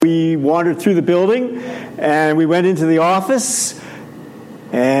we wandered through the building, and we went into the office,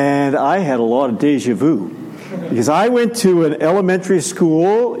 and I had a lot of déjà vu. Because I went to an elementary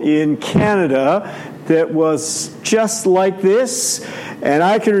school in Canada that was just like this. And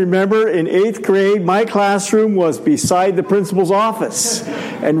I can remember in 8th grade, my classroom was beside the principal's office.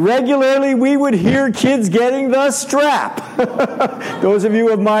 And regularly we would hear kids getting the strap. Those of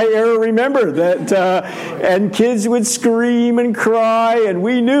you of my era remember that. And kids would scream and cry, and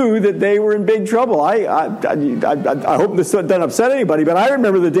we knew that they were in big trouble. I hope this doesn't upset anybody, but I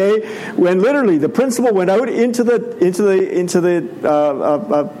remember the day when literally the principal went out into the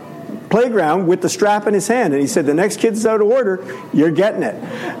playground with the strap in his hand, and he said, "The next kid's out of order, you're getting it."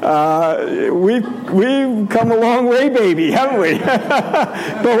 We've come a long way, baby, haven't we?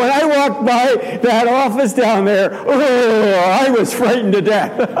 But when I walked by that office down there, I was frightened to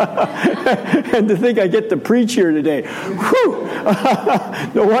death. And to think I get to preach here today, whew,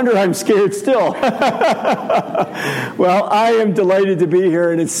 no wonder I'm scared still. Well, I am delighted to be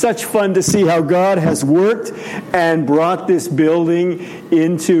here, and it's such fun to see how God has worked and brought this building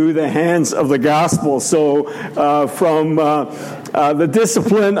into the hands of the gospel. So from the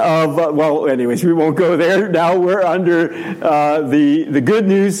discipline of, well, anyways, we won't go there. Now we're under the good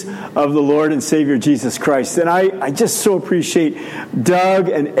news of the Lord and Savior Jesus Christ. And I just so appreciate Doug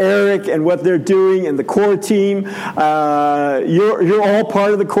and Eric and what they're doing, and the core team. You're all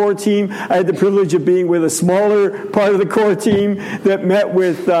part of the core team. I had the privilege of being with a smaller part of the core team that met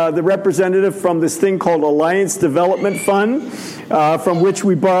with the representative from this thing called Alliance Development Fund, from which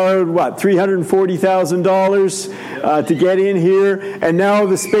we borrowed, $340,000 to get in here. And now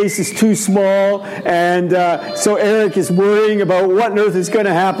the space is too small. And so Eric is worrying about what on earth is going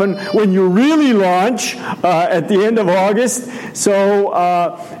to happen when you really launch at the end of August. So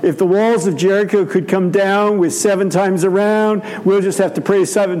if the walls of Jericho could come down with 7 times around, we'll just have to pray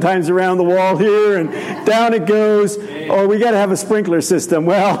 7 times around the wall here, and down it goes. Or we got to have a sprinkler system.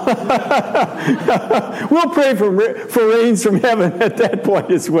 Well, we'll pray for rains from heaven at that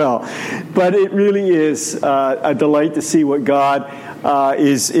point as well. But it really is a delight to see what God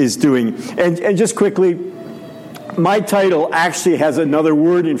is doing. And just quickly, my title actually has another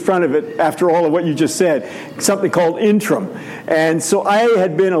word in front of it after all of what you just said, something called interim. And so I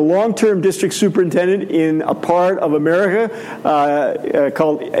had been a long-term district superintendent in a part of America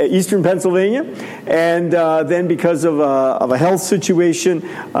called Eastern Pennsylvania. And then because of a health situation,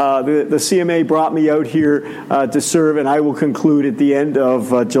 the CMA brought me out here to serve, and I will conclude at the end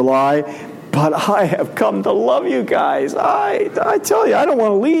of July. But I have come to love you guys. I tell you, I don't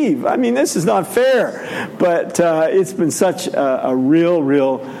want to leave. I mean, this is not fair. But it's been such a real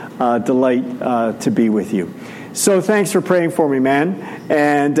delight to be with you. So thanks for praying for me, man.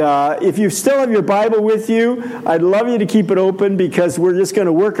 And if you still have your Bible with you, I'd love you to keep it open, because we're just going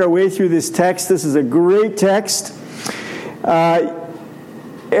to work our way through this text. This is a great text. Eric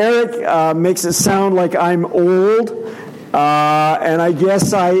makes it sound like I'm old. And I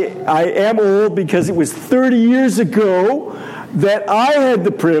guess I am old, because it was 30 years ago that I had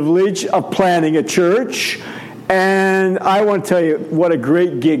the privilege of planning a church. And I want to tell you what a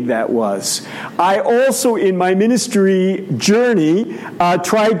great gig that was. I also, in my ministry journey,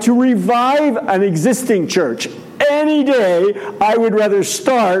 tried to revive an existing church. Any day, I would rather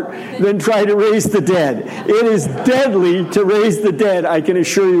start than try to raise the dead. It is deadly to raise the dead, I can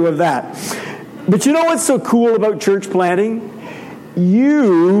assure you of that. But you know what's so cool about church planting?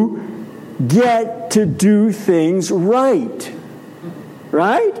 You get to do things right.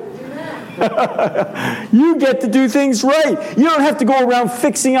 Right? You get to do things right. You don't have to go around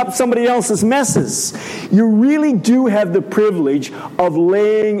fixing up somebody else's messes. You really do have the privilege of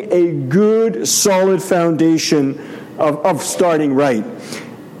laying a good, solid foundation of starting right.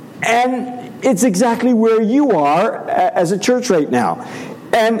 And it's exactly where you are as a church right now.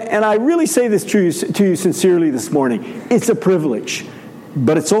 And I really say this to you sincerely this morning. It's a privilege,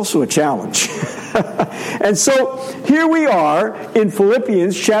 but it's also a challenge. And so here we are in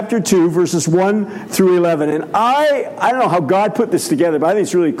Philippians chapter 2, verses 1 through 11. And I don't know how God put this together, but I think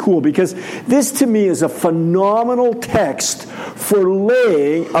it's really cool, because this to me is a phenomenal text for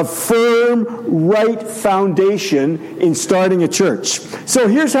laying a firm, right foundation in starting a church. So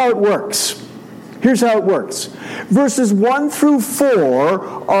here's how it works. Here's how it works. Verses 1 through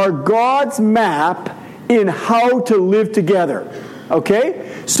 4 are God's map in how to live together.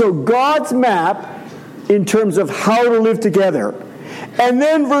 Okay? So God's map in terms of how to live together. And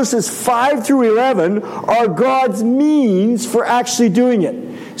then verses 5 through 11 are God's means for actually doing it.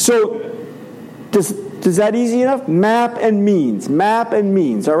 So does Is that easy enough? Map and means. Map and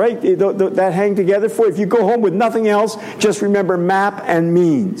means. All right? That hang together for you. If you go home with nothing else, just remember map and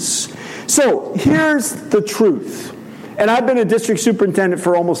means. So here's the truth. And I've been a district superintendent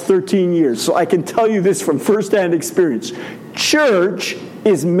for almost 13 years, so I can tell you this from firsthand experience. Church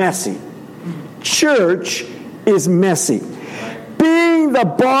is messy. Church is messy. Being the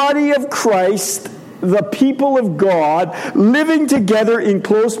body of Christ, the people of God, living together in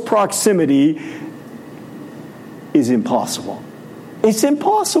close proximity is impossible. It's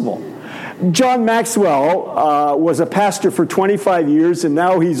impossible. John Maxwell was a pastor for 25 years, and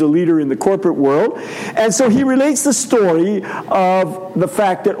now he's a leader in the corporate world. And so he relates the story of the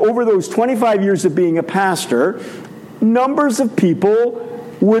fact that over those 25 years of being a pastor, numbers of people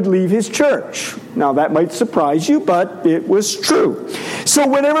would leave his church. Now, that might surprise you, but it was true. So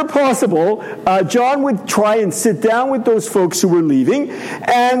whenever possible, John would try and sit down with those folks who were leaving,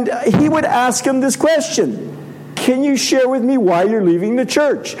 and he would ask them this question: can you share with me why you're leaving the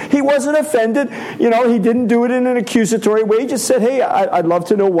church? He wasn't offended. He didn't do it in an accusatory way. He just said, hey, I'd love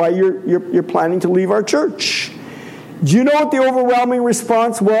to know why you're planning to leave our church. Do you know what the overwhelming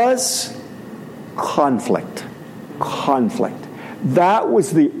response was? Conflict. Conflict. That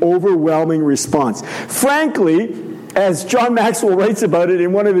was the overwhelming response. Frankly, as John Maxwell writes about it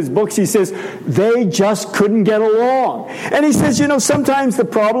in one of his books, he says, they just couldn't get along. And he says, sometimes the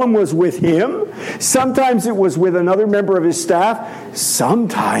problem was with him. Sometimes it was with another member of his staff.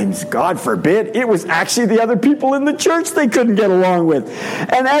 Sometimes, God forbid, it was actually the other people in the church they couldn't get along with.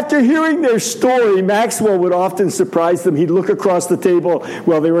 And after hearing their story, Maxwell would often surprise them. He'd look across the table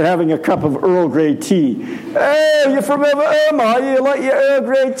while they were having a cup of Earl Grey tea. Hey, you're from Irma, you like your Earl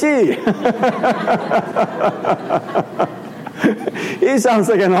Grey tea? He sounds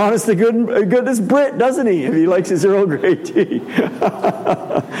like an honest to goodness Brit, doesn't he? If he likes his Earl Grey tea.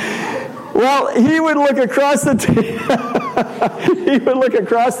 Well, he would look across the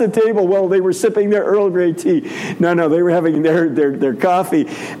table while they were sipping their Earl Grey tea. No, they were having their coffee.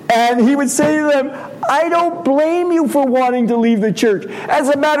 And he would say to them, I don't blame you for wanting to leave the church. As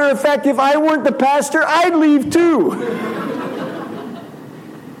a matter of fact, if I weren't the pastor, I'd leave too.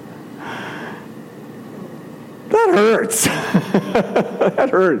 That hurts. That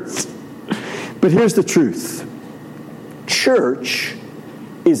hurts. But here's the truth. Church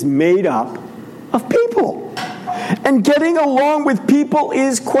is made up of people. And getting along with people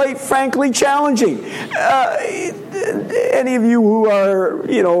is, quite frankly, challenging. Any of you who are,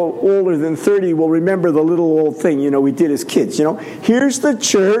 older than 30 will remember the little old thing, we did as kids. Here's the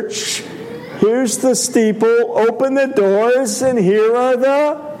church, here's the steeple, open the doors, and here are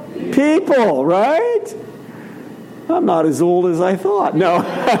the people, right? I'm not as old as I thought. No,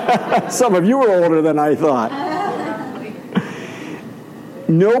 some of you are older than I thought.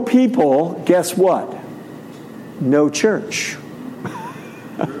 No people, guess what? No church.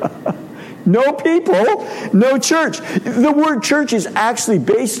 No people, no church. The word church is actually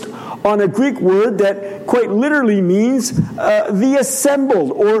based on a Greek word that quite literally means the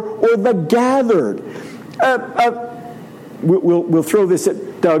assembled or the gathered. We'll throw this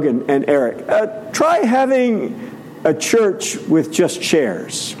at Doug and Eric. Try having a church with just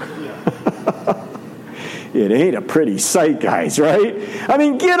chairs. It ain't a pretty sight, guys, right? I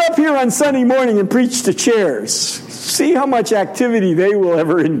mean, get up here on Sunday morning and preach to chairs. See how much activity they will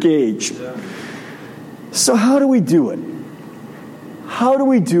ever engage. So how do we do it? How do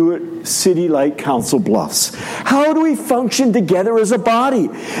we do it, city like Council Bluffs? How do we function together as a body?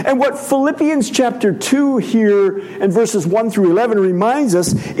 And what Philippians chapter 2 here and verses 1 through 11 reminds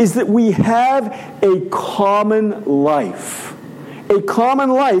us is that we have a common life. A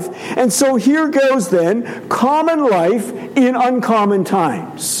common life. And so here goes then, common life in uncommon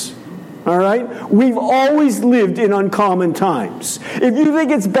times. All right? We've always lived in uncommon times. If you think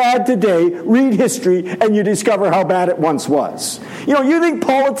it's bad today, read history and you discover how bad it once was. You think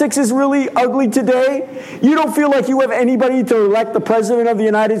politics is really ugly today? You don't feel like you have anybody to elect the President of the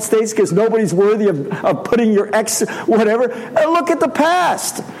United States because nobody's worthy of putting your ex whatever? Look at the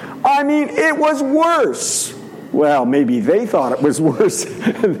past. I mean, it was worse. Well, maybe they thought it was worse.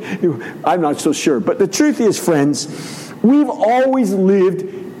 I'm not so sure. But the truth is, friends, we've always lived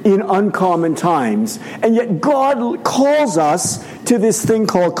in uncommon times, and yet God calls us to this thing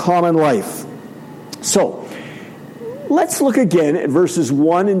called common life. So, let's look again at verses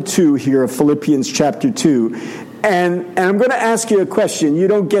 1 and 2 here of Philippians chapter 2. And I'm going to ask you a question. You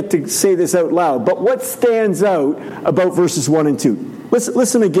don't get to say this out loud, but what stands out about verses 1 and 2?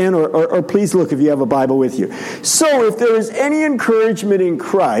 Listen again, or please look if you have a Bible with you. So, if there is any encouragement in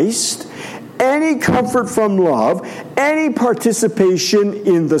Christ, any comfort from love, any participation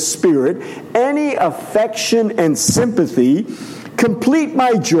in the Spirit, any affection and sympathy, complete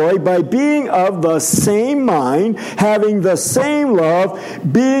my joy by being of the same mind, having the same love,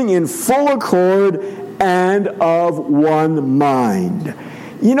 being in full accord and of one mind.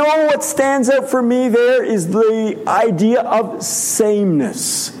 You know what stands out for me there is the idea of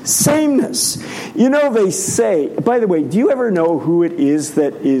sameness. Sameness. You know, they say, by the way, do you ever know who it is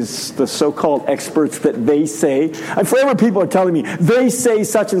that is the so-called experts that they say? And forever people are telling me, they say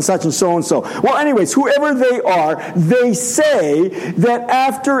such and so and so. Well, anyways, whoever they are, they say that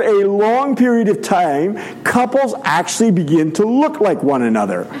after a long period of time, couples actually begin to look like one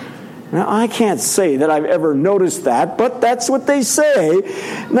another. Now, I can't say that I've ever noticed that, but that's what they say.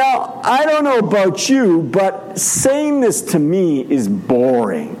 Now, I don't know about you, but sameness to me is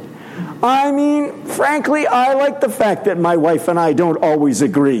boring. I mean, frankly, I like the fact that my wife and I don't always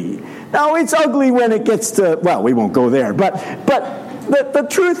agree. Now, it's ugly when it gets to, well, we won't go there, but the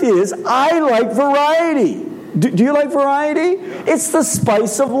truth is, I like variety. Do you like variety? It's the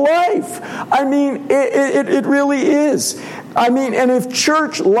spice of life. I mean, it really is. I mean, and if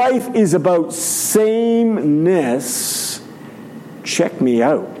church life is about sameness, check me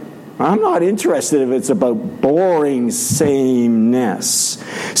out. I'm not interested if it's about boring sameness.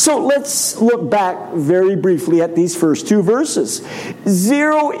 So let's look back very briefly at these first two verses.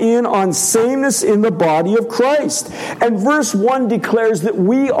 Zero in on sameness in the body of Christ. And verse 1 declares that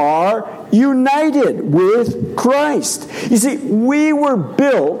we are united with Christ. You see, we were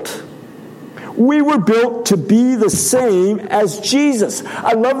built to be the same as Jesus.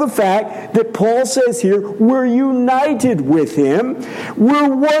 I love the fact that Paul says here, we're united with Him. We're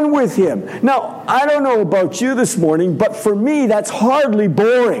one with Him. Now, I don't know about you this morning, but for me, that's hardly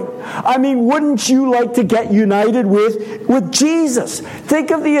boring. I mean, wouldn't you like to get united with Jesus? Think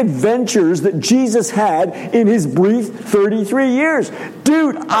of the adventures that Jesus had in His brief 33 years.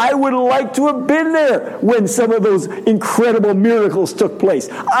 Dude, I would like to have been there when some of those incredible miracles took place.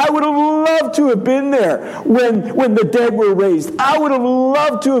 I would have loved to have been there when the dead were raised. I would have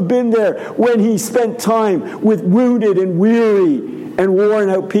loved to have been there when He spent time with wounded and weary and worn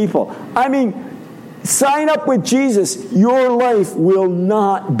out people. I mean, sign up with Jesus. Your life will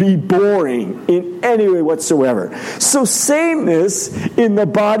not be boring in any way whatsoever. So sameness in the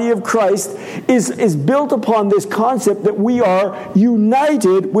body of Christ is built upon this concept that we are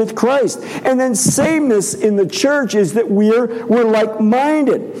united with Christ. And then sameness in the church is that we're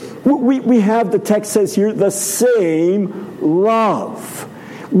like-minded. We have, the text says here, the same love.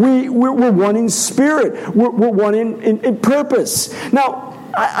 We're one in spirit. We're one in purpose. Now,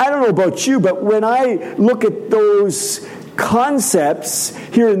 I don't know about you, but when I look at those concepts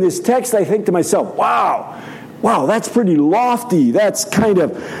here in this text, I think to myself, wow, that's pretty lofty. That's kind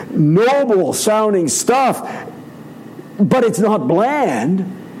of noble sounding stuff. But it's not bland.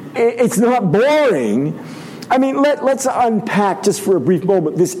 It's not boring. I mean, let's unpack just for a brief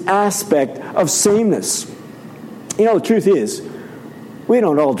moment this aspect of sameness. You know, the truth is, we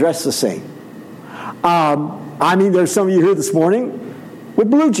don't all dress the same. I mean, there's some of you here this morning with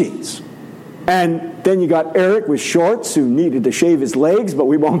blue jeans. And then you got Eric with shorts who needed to shave his legs, but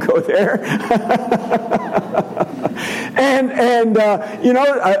we won't go there.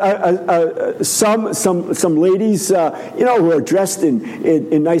 Some ladies, who are dressed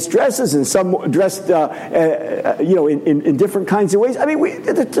in nice dresses, and some dressed, in different kinds of ways. I mean,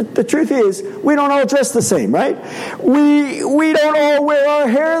 the truth is, we don't all dress the same, right? We don't all wear our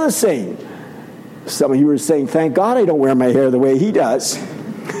hair the same. Some of you were saying, thank God I don't wear my hair the way he does.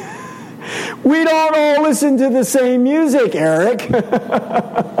 We don't all listen to the same music, Eric.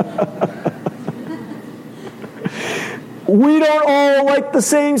 We don't all like the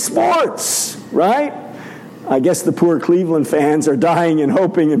same sports, right? I guess the poor Cleveland fans are dying and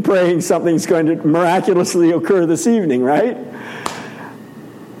hoping and praying something's going to miraculously occur this evening, right?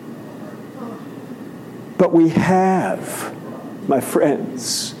 But we have, my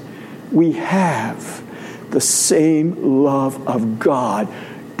friends, we have the same love of God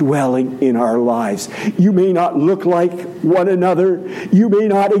dwelling in our lives. You may not look like one another. You may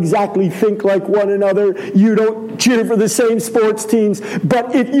not exactly think like one another. You don't cheer for the same sports teams.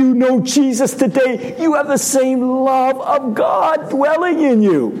 But if you know Jesus today, you have the same love of God dwelling in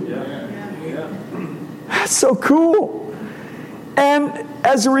you. Yeah. That's so cool. And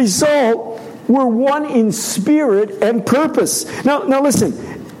as a result, we're one in spirit and purpose. Now listen,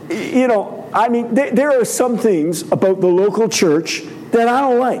 there are some things about the local church that I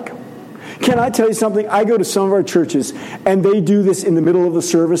don't like. Can I tell you something? I go to some of our churches, and they do this in the middle of the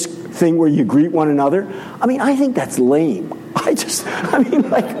service thing where you greet one another. I mean, I think that's lame. I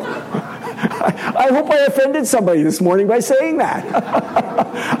I hope I offended somebody this morning by saying that.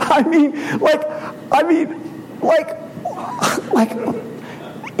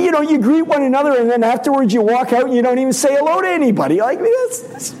 You greet one another, and then afterwards you walk out and you don't even say hello to anybody.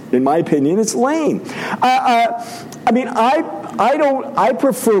 That's, in my opinion, it's lame. I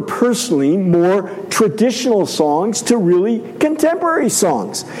prefer personally more traditional songs to really contemporary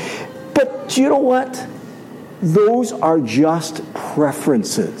songs. But you know what? Those are just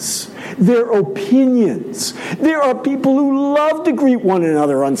preferences. They're opinions. There are people who love to greet one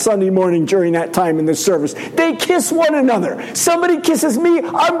another on Sunday morning during that time in the service. They kiss one another. Somebody kisses me,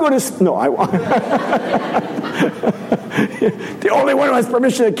 I'm going to... No, the only one who has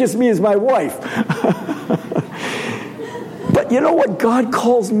permission to kiss me is my wife. But you know what God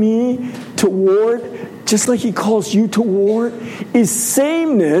calls me toward, just like he calls you toward, is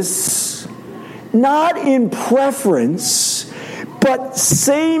sameness, not in preference, but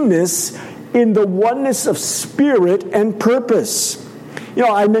sameness in the oneness of spirit and purpose.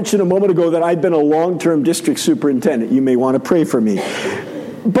 I mentioned a moment ago that I've been a long-term district superintendent. You may want to pray for me.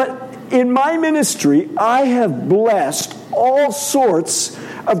 But in my ministry, I have blessed all sorts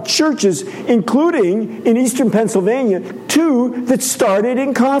of churches, including in eastern Pennsylvania, 2 that started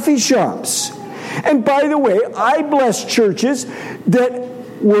in coffee shops. And by the way, I blessed churches that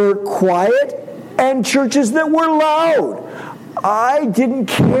were quiet and churches that were loud. I didn't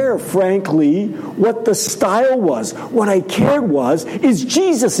care, frankly, what the style was. What I cared is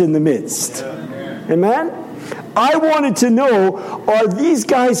Jesus in the midst. Amen? I wanted to know, are these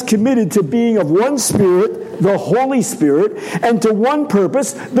guys committed to being of one Spirit, the Holy Spirit, and to one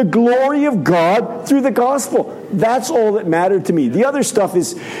purpose, the glory of God through the gospel? That's all that mattered to me. The other stuff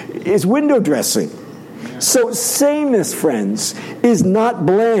is window dressing. So sameness, friends, is not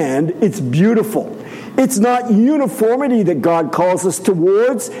bland, it's beautiful. It's not uniformity that God calls us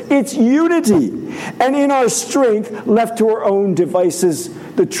towards, it's unity. And in our strength, left to our own devices,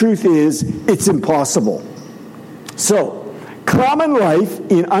 the truth is, it's impossible. So, common life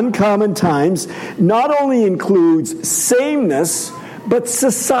in uncommon times not only includes sameness, but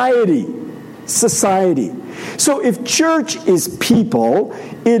society. Society. So if church is people,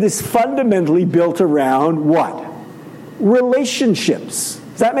 it is fundamentally built around what? Relationships.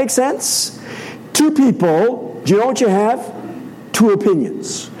 Does that make sense? 2 people, do you know what you have? 2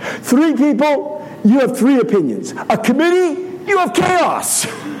 opinions. 3 people, you have 3 opinions. A committee, you have chaos.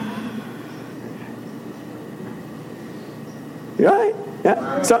 Right?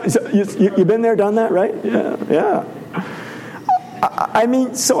 Yeah. So you've been there, done that, right? Yeah.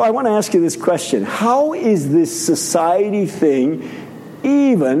 So I want to ask you this question. How is this society thing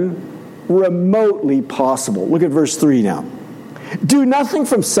even remotely possible? Look at verse 3 now. Do nothing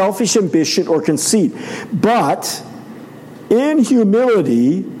from selfish ambition or conceit, but in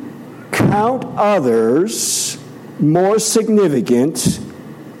humility count others more significant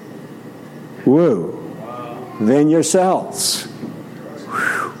than yourselves.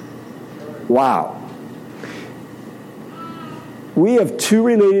 Wow. We have 2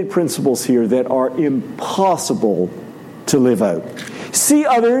 related principles here that are impossible to live out. See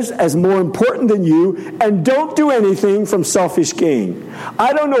others as more important than you, and don't do anything from selfish gain.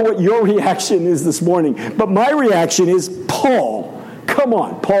 I don't know what your reaction is this morning, but my reaction is, Paul, come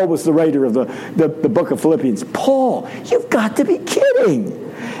on. Paul was the writer of the book of Philippians. Paul, you've got to be kidding.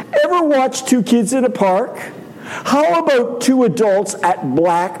 Ever watch 2 kids in a park? How about 2 adults at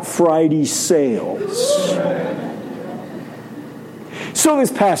Black Friday sales? So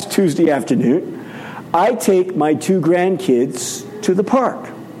this past Tuesday afternoon, I take my 2 grandkids to the park,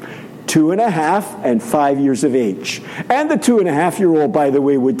 2.5 and 5 years of age. And the 2.5-year-old, by the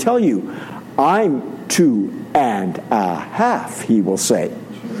way, would tell you, I'm 2.5, he will say.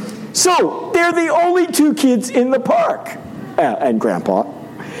 So they're the only 2 kids in the park, and Grandpa.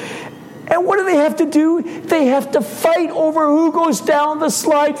 And what do they have to do? They have to fight over who goes down the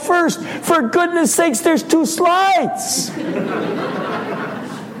slide first. For goodness sakes, there's 2 slides.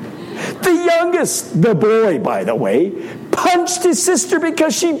 The youngest, the boy, by the way, punched his sister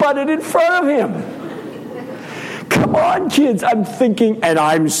because she butted in front of him. Come on, kids, I'm thinking, and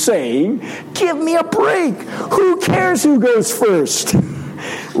I'm saying, give me a break. Who cares who goes first?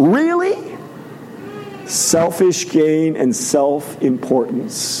 Really? Selfish gain and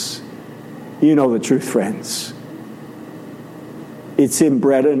self-importance. You know the truth, friends. It's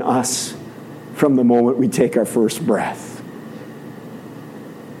inbred in us from the moment we take our first breath.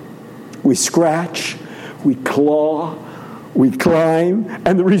 We scratch, we claw, we climb,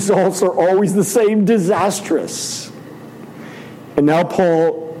 and the results are always the same, disastrous. And now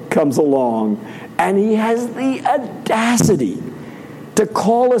Paul comes along, and he has the audacity to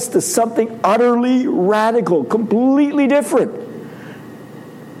call us to something utterly radical, completely different.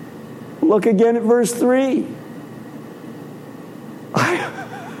 Look again at verse 3.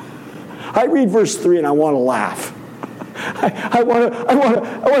 I read verse 3 and I want to laugh. I want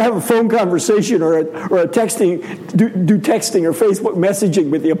to have a phone conversation or a texting, do texting or Facebook messaging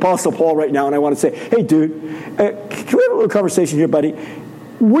with the Apostle Paul right now, and I want to say, hey, dude, can we have a little conversation here, buddy?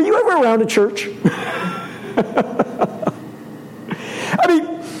 Were you ever around a church? I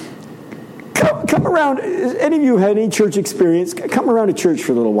mean, come around. Any of you had any church experience? Come around a church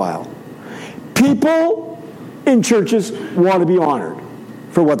for a little while. People in churches want to be honored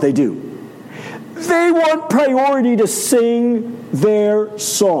for what they do. They want priority to sing their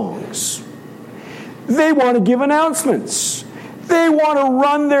songs. They want to give announcements. They want to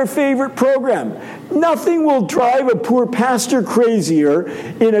run their favorite program. Nothing will drive a poor pastor crazier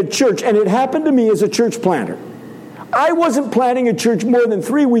in a church. And it happened to me as a church planter. I wasn't planting a church more than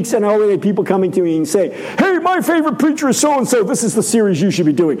 3 weeks, and I already had people coming to me and say, hey, my favorite preacher is so-and-so. This is the series you should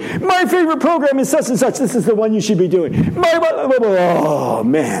be doing. My favorite program is such and such. This is the one you should be doing. Oh,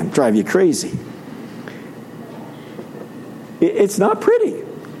 man, drive you crazy. It's not pretty.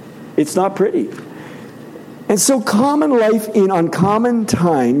 It's not pretty. And so common life in uncommon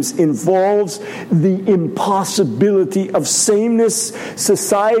times involves the impossibility of sameness,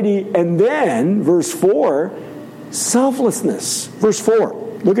 society, and then, verse 4, selflessness. Verse 4.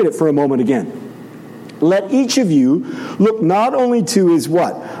 Look at it for a moment again. Let each of you look not only to his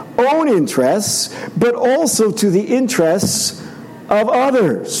what? Own interests, but also to the interests of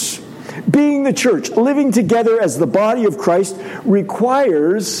others. Being the church, living together as the body of Christ,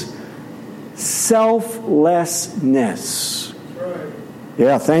 requires selflessness. Right.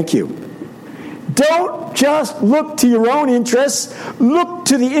 Yeah, thank you. Don't just look to your own interests, look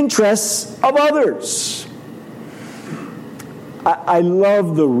to the interests of others. I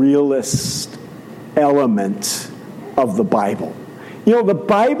love the realist element of the Bible. You know, the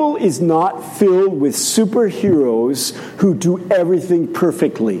Bible is not filled with superheroes who do everything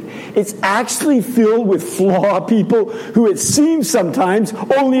perfectly. It's actually filled with flawed people who, it seems sometimes,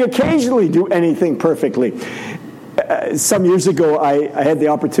 only occasionally do anything perfectly. Some years ago, I had the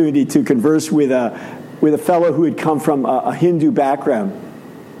opportunity to converse with a fellow who had come from a Hindu background.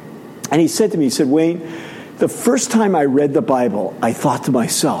 And he said to me, he said, Wayne, the first time I read the Bible, I thought to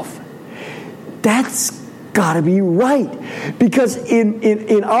myself, that's got to be right, because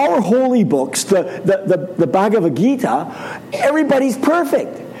in our holy books, the Bhagavad Gita, everybody's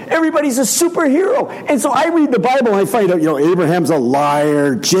perfect. Everybody's a superhero. And so I read the Bible and I find out, Abraham's a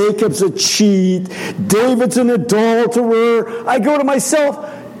liar, Jacob's a cheat, David's an adulterer. I go to myself,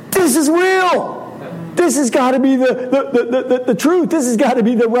 this is real. This has got to be the truth. This has got to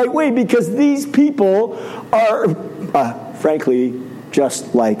be the right way, because these people are, frankly,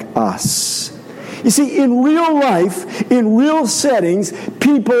 just like us. You see, in real life, in real settings,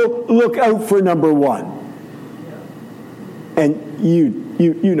 people look out for number one. And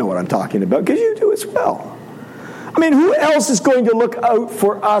you know what I'm talking about, because you do as well. I mean, who else is going to look out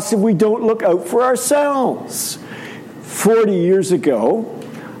for us if we don't look out for ourselves? 40 years ago,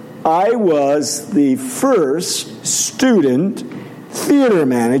 I was the first student theater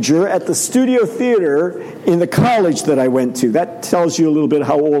manager at the Studio Theater in the college that I went to. That tells you a little bit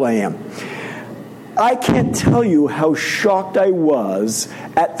how old I am. I can't tell you how shocked I was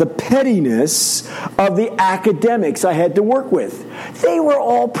at the pettiness of the academics I had to work with. They were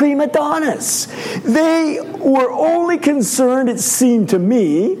all prima donnas. They were only concerned, it seemed to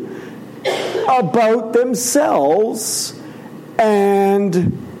me, about themselves,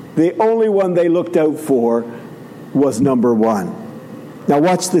 and the only one they looked out for was number one. Now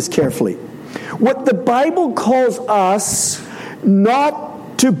watch this carefully. What the Bible calls us not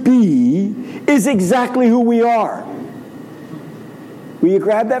to be is exactly who we are. Will you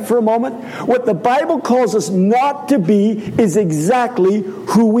grab that for a moment? What the Bible calls us not to be is exactly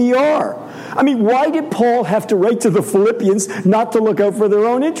who we are. I mean, why did Paul have to write to the Philippians not to look out for their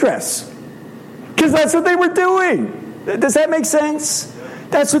own interests? Because that's what they were doing. Does that make sense?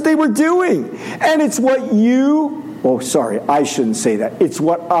 That's what they were doing. And it's what I shouldn't say that. It's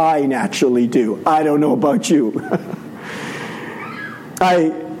what I naturally do. I don't know about you.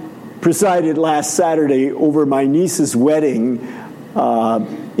 I presided last Saturday over my niece's wedding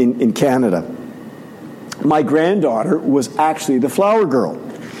in Canada. My granddaughter was actually the flower girl.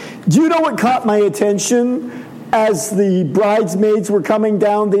 Do you know what caught my attention as the bridesmaids were coming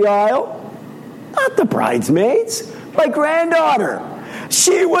down the aisle? Not the bridesmaids, my granddaughter.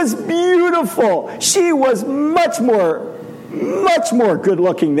 She was beautiful. She was much more good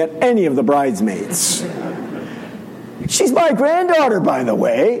looking than any of the bridesmaids. She's my granddaughter, by the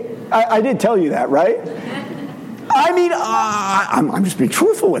way. I did tell you that, right? I mean, I'm just being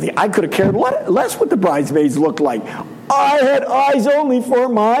truthful with you. I could have cared less what the bridesmaids looked like. I had eyes only for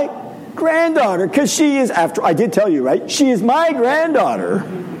my granddaughter, because she is, I did tell you, right? She is my granddaughter.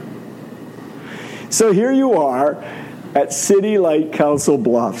 So here you are at City Light Council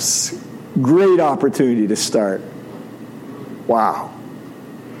Bluffs. Great opportunity to start. Wow.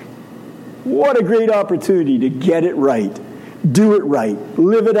 What a great opportunity to get it right, do it right,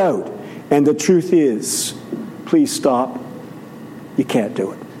 live it out. And the truth is, please stop, you can't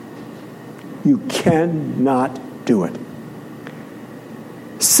do it. You cannot do it.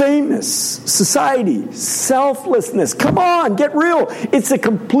 Sameness, society, selflessness. Come on, get real. It's a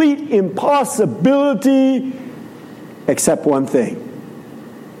complete impossibility, except one thing.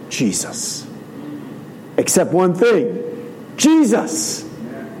 Jesus. Except one thing. Jesus.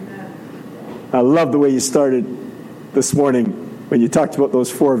 I love the way you started this morning when you talked about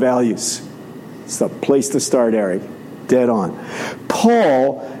those 4 values. It's the place to start, Eric. Dead on.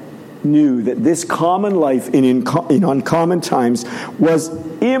 Paul knew that this common life in uncommon times was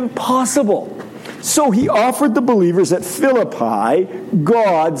impossible. So he offered the believers at Philippi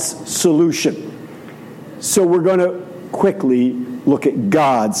God's solution. So we're going to quickly look at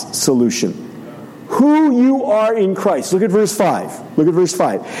God's solution. Who you are in Christ. Look at verse 5. Look at verse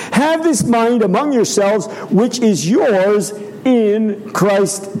 5. Have this mind among yourselves, which is yours in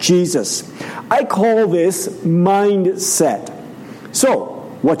Christ Jesus. I call this mindset.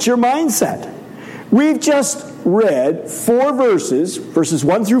 So, what's your mindset? We've just read 4 verses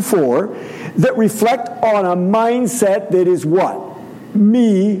 1 through 4, that reflect on a mindset that is what?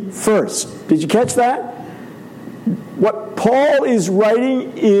 Me first. Did you catch that? What Paul is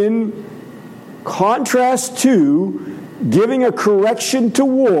writing in contrast to, giving a correction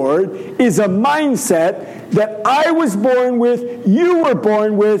toward, is a mindset that I was born with, you were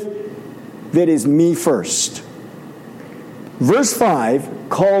born with, that is me first. Verse 5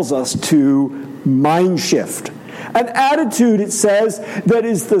 calls us to mind shift. An attitude, it says, that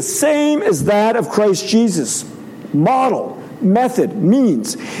is the same as that of Christ Jesus. Model, method,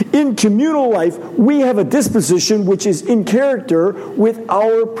 means. In communal life, we have a disposition which is in character with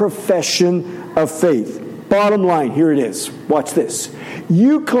our profession of faith. Bottom line, here it is. Watch this.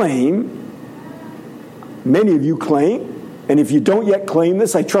 You claim, many of you claim, and if you don't yet claim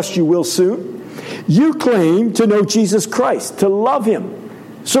this, I trust you will soon. You claim to know Jesus Christ, to love him.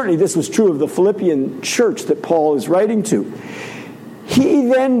 Certainly this was true of the Philippian church that Paul is writing to. He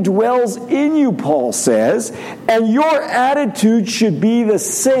then dwells in you, Paul says, and your attitude should be the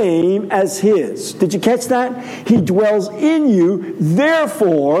same as his. Did you catch that? He dwells in you,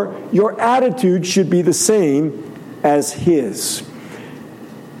 therefore your attitude should be the same as his.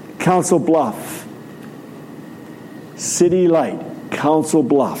 Council Bluff, City Light, Council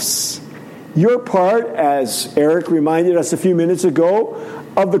Bluffs. You're part, as Eric reminded us a few minutes ago,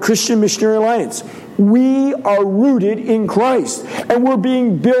 of the Christian Missionary Alliance. We are rooted in Christ, and we're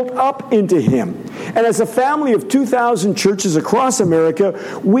being built up into him. And as a family of 2,000 churches across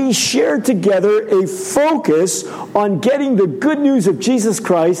America, we share together a focus on getting the good news of Jesus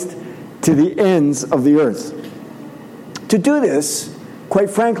Christ to the ends of the earth. To do this, quite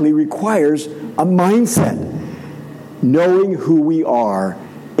frankly, requires a mindset, knowing who we are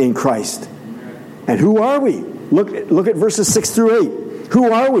in Christ. And who are we? Look at verses 6 through 8. Who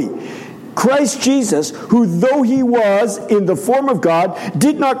are we? Christ Jesus, who though he was in the form of God,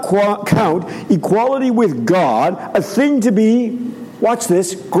 did not count equality with God a thing to be, watch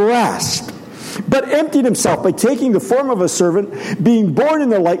this, grasped, but emptied himself by taking the form of a servant, being born in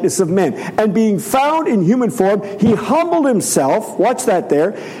the likeness of men, and being found in human form, he humbled himself, watch that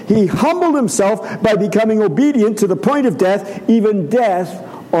there, he humbled himself by becoming obedient to the point of death, even death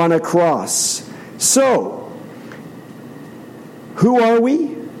on a cross. So, who are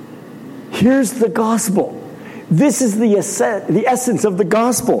we? Here's the gospel. This is the essence of the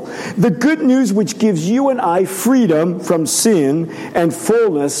gospel. The good news which gives you and I freedom from sin and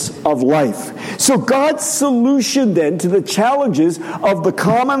fullness of life. So God's solution then to the challenges of the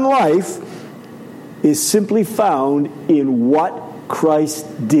common life is simply found in what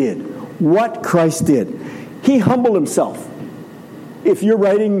Christ did. What Christ did. He humbled himself. If you're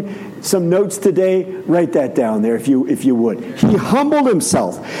writing some notes today, write that down there if you would. He humbled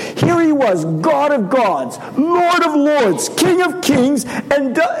himself. Here he was, God of gods, Lord of lords, King of kings,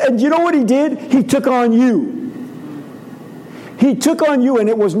 and you know what he did? He took on you. He took on you, and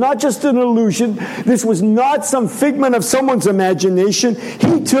it was not just an illusion. This was not some figment of someone's imagination.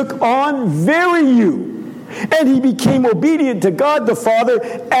 He took on very you. And he became obedient to God the Father,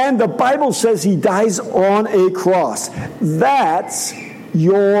 and the Bible says he dies on a cross. That's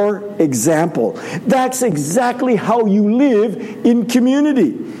your example. That's exactly how you live in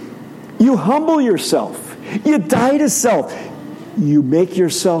community. You humble yourself. You die to self. You make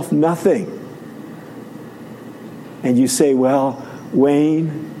yourself nothing. And you say, well,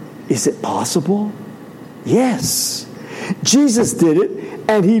 Wayne, is it possible? Yes. Jesus did it,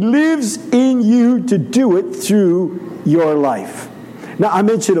 and he lives in you to do it through your life. Now, I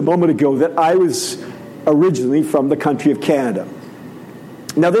mentioned a moment ago that I was originally from the country of Canada.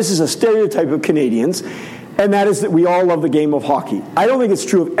 Now, this is a stereotype of Canadians, and that is that we all love the game of hockey. I don't think it's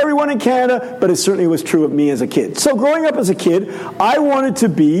true of everyone in Canada, but it certainly was true of me as a kid. So growing up as a kid, I wanted to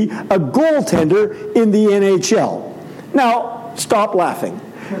be a goaltender in the NHL. Now, stop laughing.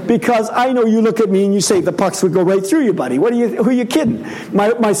 Because I know you look at me and you say the pucks would go right through you, buddy. Who are you kidding?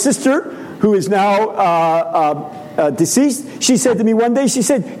 My sister, who is now deceased, she said to me one day, she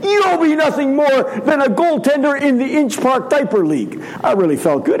said, you'll be nothing more than a goaltender in the Inch Park Diaper League. I really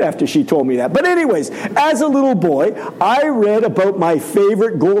felt good after she told me that. But anyways, as a little boy, I read about my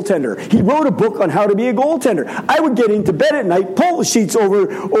favorite goaltender. He wrote a book on how to be a goaltender. I would get into bed at night, pull the sheets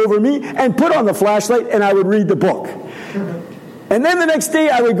over me, and put on the flashlight, and I would read the book. And then the next day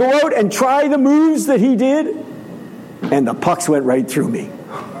I would go out and try the moves that he did, and the pucks went right through me.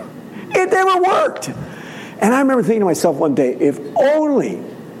 It never worked. And I remember thinking to myself one day, if only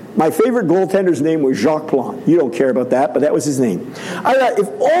my favorite goaltender's name was Jacques Plante. You don't care about that, but that was his name. I thought, if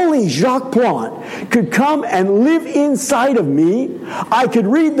only Jacques Plante could come and live inside of me, I could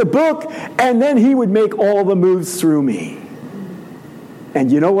read the book, and then he would make all the moves through me. And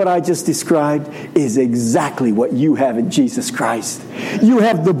you know what I just described is exactly what you have in Jesus Christ. You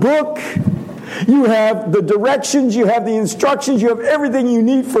have the book, you have the directions, you have the instructions, you have everything you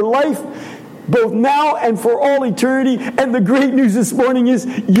need for life, both now and for all eternity. And the great news this morning is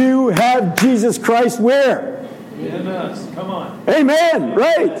you have Jesus Christ where? In us. Come on. Amen.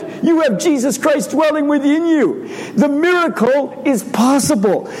 Right. You have Jesus Christ dwelling within you. The miracle is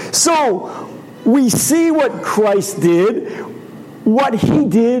possible. So we see what Christ did. What he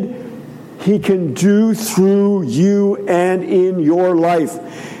did, he can do through you and in your life.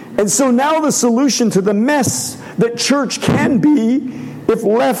 And so now the solution to the mess that church can be, if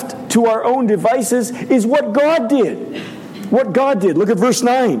left to our own devices, is what God did. What God did. Look at verse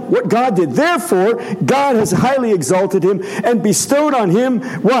 9. What God did. Therefore, God has highly exalted him and bestowed on him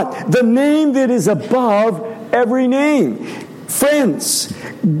what? The name that is above every name. Friends,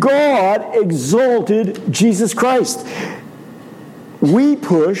 God exalted Jesus Christ. We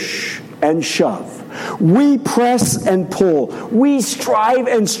push and shove. We press and pull. We strive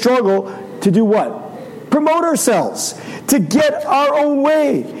and struggle to do what? Promote ourselves. To get our own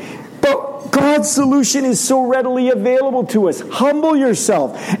way. But God's solution is so readily available to us. Humble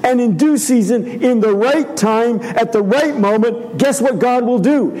yourself. And in due season, in the right time, at the right moment, guess what God will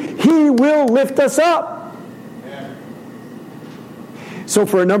do? He will lift us up. So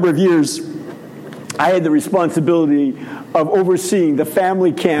for a number of years, I had the responsibility of overseeing the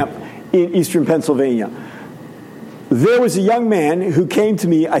family camp in eastern Pennsylvania. There was a young man who came to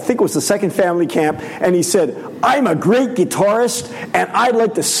me, I think it was the second family camp, and he said, I'm a great guitarist, and I'd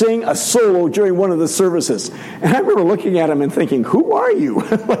like to sing a solo during one of the services. And I remember looking at him and thinking, who are you?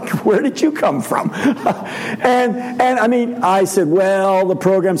 Like, where did you come from? and I mean, I said, well, the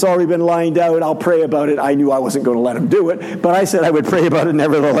program's already been lined out. I'll pray about it. I knew I wasn't going to let him do it, but I said I would pray about it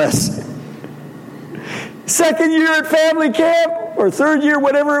nevertheless. Second year at family camp, or third year,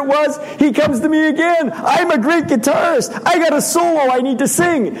 whatever it was, he comes to me again. I'm a great guitarist. I got a solo I need to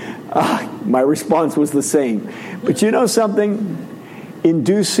sing. My response was the same. But you know something? In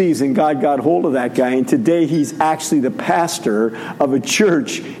due season, God got hold of that guy, and today he's actually the pastor of a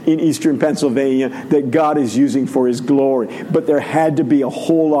church in eastern Pennsylvania that God is using for his glory. But there had to be a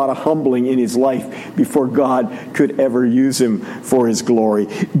whole lot of humbling in his life before God could ever use him for his glory.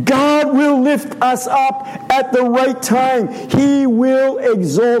 God will lift us up at the right time. He will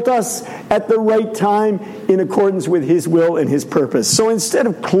exalt us at the right time in accordance with his will and his purpose. So instead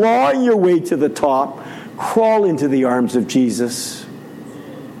of clawing your way to the top, crawl into the arms of Jesus.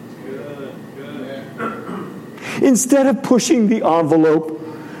 Instead of pushing the envelope,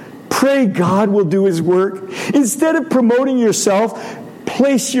 pray God will do his work. Instead of promoting yourself,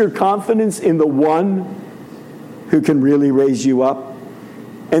 place your confidence in the one who can really raise you up.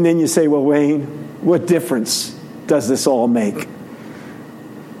 And then you say, well, Wayne, what difference does this all make?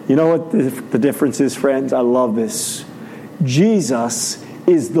 You know what the difference is, friends? I love this. Jesus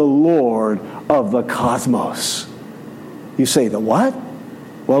is the Lord of the cosmos. You say, the what?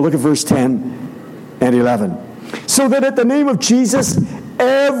 Well, look at verse 10. and 11. So that at the name of Jesus,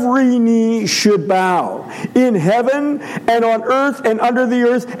 every knee should bow, in heaven and on earth and under the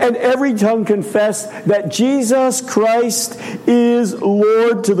earth, and every tongue confess that Jesus Christ is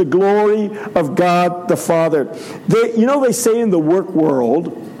Lord, to the glory of God the Father. They say in the work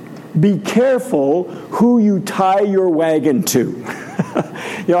world, be careful who you tie your wagon to.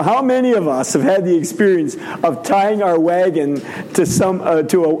 How many of us have had the experience of tying our wagon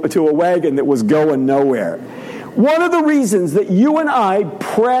to a wagon that was going nowhere? One of the reasons that you and I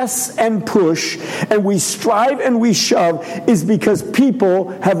press and push and we strive and we shove is because people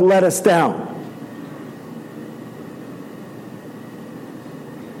have let us down.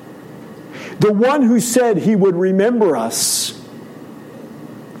 The one who said he would remember us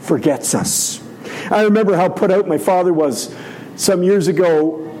forgets us. I remember how put out my father was some years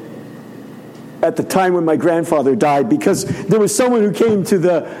ago at the time when my grandfather died, because there was someone who came to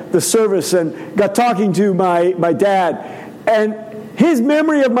the service and got talking to my dad, and his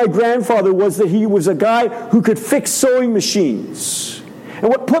memory of my grandfather was that he was a guy who could fix sewing machines. And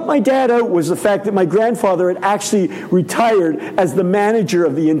what put my dad out was the fact that my grandfather had actually retired as the manager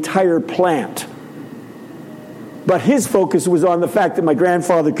of the entire plant. But his focus was on the fact that my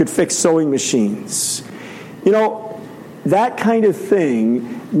grandfather could fix sewing machines. That kind of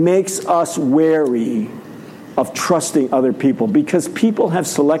thing makes us wary of trusting other people, because people have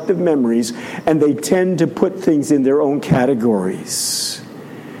selective memories and they tend to put things in their own categories.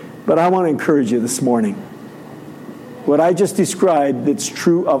 But I want to encourage you this morning. What I just described that's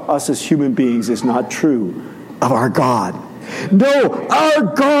true of us as human beings is not true of our God. No,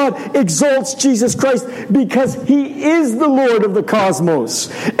 our God exalts Jesus Christ because he is the Lord of the cosmos.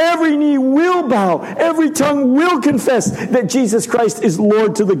 Every knee will bow, every tongue will confess that Jesus Christ is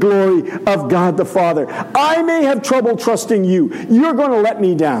Lord, to the glory of God the Father. I may have trouble trusting you. You're going to let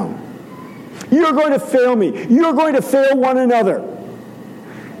me down. You're going to fail me. You're going to fail one another.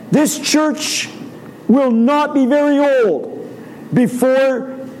 This church will not be very old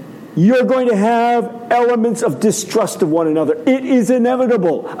before you're going to have elements of distrust of one another. It is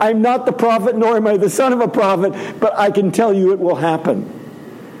inevitable. I'm not the prophet, nor am I the son of a prophet, but I can tell you it will happen.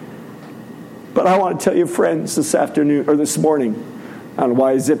 But I want to tell you, friends, this afternoon, or this morning, I don't know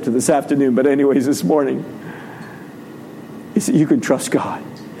why I zipped to this afternoon, but anyways, this morning, is that you can trust God.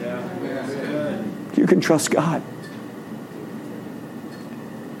 You can trust God.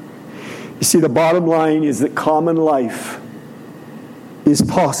 You see, the bottom line is that common life is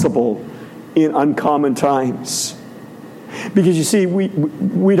possible in uncommon times. Because you see,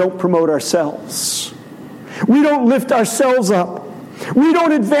 we don't promote ourselves. We don't lift ourselves up. We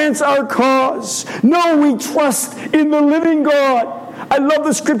don't advance our cause. No, we trust in the living God. I love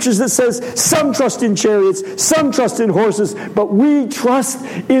the scriptures that says some trust in chariots, some trust in horses, but we trust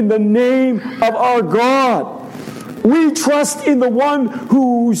in the name of our God. We trust in the one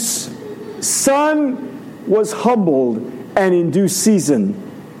whose Son was humbled, and in due season,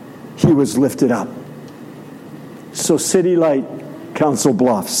 he was lifted up. So City Light, Council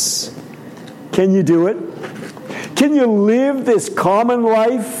Bluffs, can you do it? Can you live this common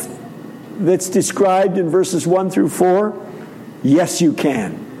life that's described in verses 1 through 4? Yes, you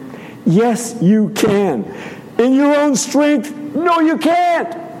can. Yes, you can. In your own strength? No, you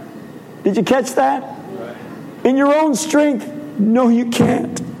can't. Did you catch that? In your own strength? No, you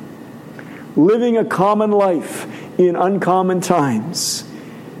can't. Living a common life in uncommon times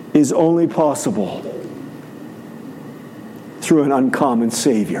is only possible through an uncommon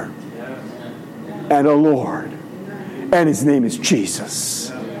Savior and a Lord. And his name is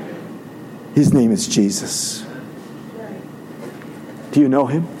Jesus. His name is Jesus. Do you know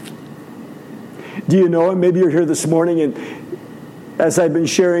him? Do you know him? Maybe you're here this morning and as I've been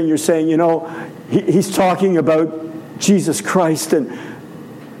sharing, you're saying, he's talking about Jesus Christ, and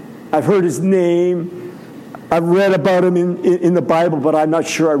I've heard his name. I've read about him in the Bible, but I'm not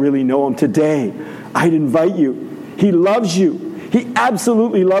sure I really know him. Today, I'd invite you. He loves you. He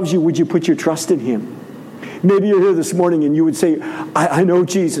absolutely loves you. Would you put your trust in him? Maybe you're here this morning and you would say, I know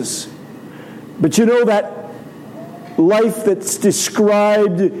Jesus. But you know that life that's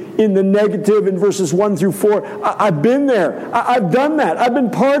described in the negative in verses 1 through 4, I've been there. I've done that. I've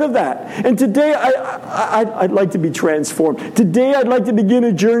been part of that. And today I'd like to be transformed. Today I'd like to begin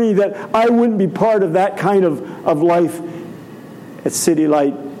a journey that I wouldn't be part of that kind of life at City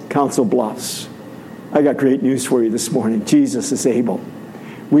Light, Council Bluffs. I got great news for you this morning. Jesus is able.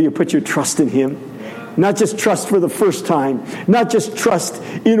 Will you put your trust in him? Not just trust for the first time. Not just trust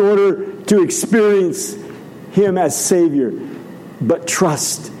in order to experience him as Savior, but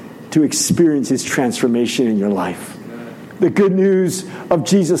trust to experience his transformation in your life. The good news of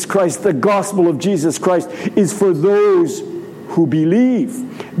Jesus Christ, the gospel of Jesus Christ, is for those who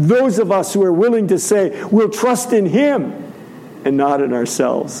believe. Those of us who are willing to say, we'll trust in Him and not in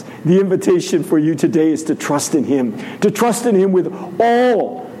ourselves. The invitation for you today is to trust in Him. To trust in Him with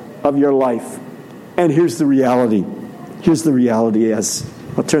all of your life. And here's the reality. Here's the reality as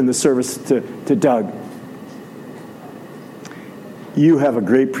I'll turn the service to Doug. You have a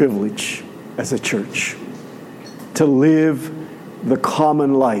great privilege as a church to live the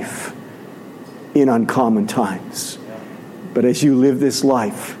common life in uncommon times. But as you live this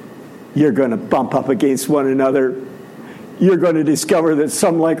life, you're going to bump up against one another. You're going to discover that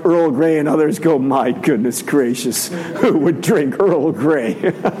some like Earl Grey and others go, my goodness gracious, who would drink Earl Grey?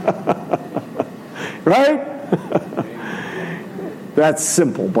 Right? That's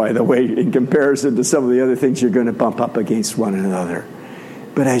simple, by the way, in comparison to some of the other things you're going to bump up against one another.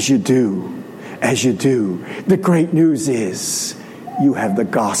 But as you do, the great news is you have the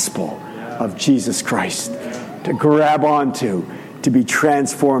gospel of Jesus Christ to grab onto, to be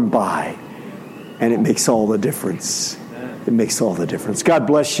transformed by, and it makes all the difference. It makes all the difference. God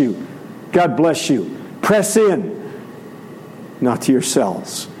bless you. God bless you. Press in, not to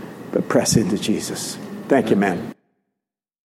yourselves, but press into Jesus. Thank you, man.